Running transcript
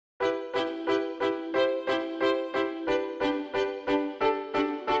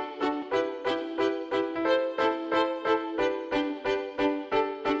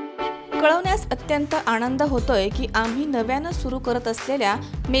कळवण्यास अत्यंत आनंद होतोय की आम्ही नव्यानं सुरू करत असलेल्या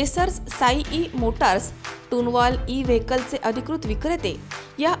messrs Sai E motors टुनवाल E व्हेकलचे अधिकृत विक्रेते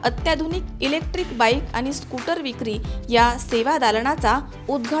या अत्याधुनिक इलेक्ट्रिक बाईक आणि स्कूटर विक्री या सेवा दालनाचा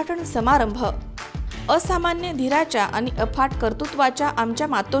उद्घाटन समारंभ असामान्य धीराच्या आणि अफाट कर्तृत्वाच्या आमच्या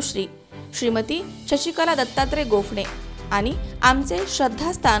मातोश्री श्रीमती शशिकला दत्तात्रय गोफणे आणि आमचे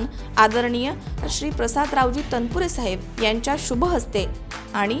श्रद्धास्थान आदरणीय श्री प्रसादरावजी तनपुरे साहेब यांच्या शुभ हस्ते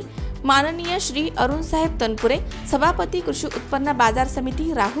आणि माननीय श्री अरुण साहेब तनपुरे सभापती कृषी उत्पन्न बाजार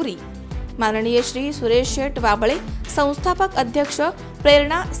समिती राहुरी, माननीय श्री सुरेश शेठ वाबळे संस्थापक अध्यक्ष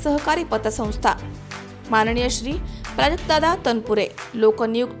प्रेरणा सहकारी पतसंस्था, माननीय श्री प्राजक्तदादा तनपुरे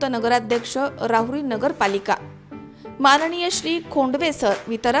लोकनियुक्त नगराध्यक्ष राहुरी नगरपालिका, माननीय श्री खोंडवे सर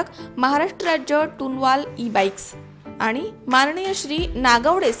वितरक महाराष्ट्र राज्य टुनवाल ई बाईक्स आणि माननीय श्री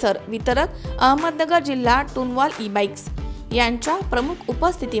नागवडे सर वितरक अहमदनगर जिल्हा टुनवाल ई बाईक्स यांच्या प्रमुख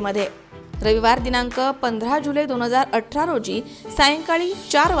उपस्थितीमध्ये रविवार दिनांक 15 जुलै 2018 रोजी सायंकाळी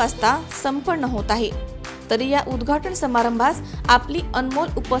 4 वाजता संपन्न होत आहे। तरी या उद्घाटन समारंभास आपली अनमोल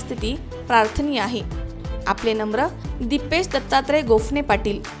उपस्थिती प्रार्थनीय आहे। आपले नम्र दीपेश दत्तात्रय गोफणे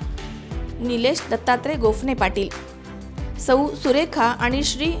पाटील, निलेश दत्तात्रय गोफणे पाटील, सौ सुरेखा आणि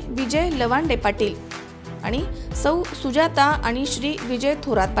श्री विजय लवांडे पाटील आणि सौ सुजाता आणि श्री विजय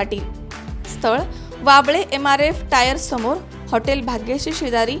थोरात पाटील। स्थळ वाबळे MRF टायर समोर, हॉटेल भाग्यश्री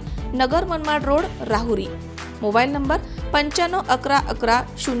शेजारी, Nagar Manmad road Rahuri. Mobile number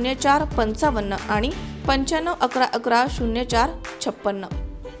 9511110455 आणि 9511110456।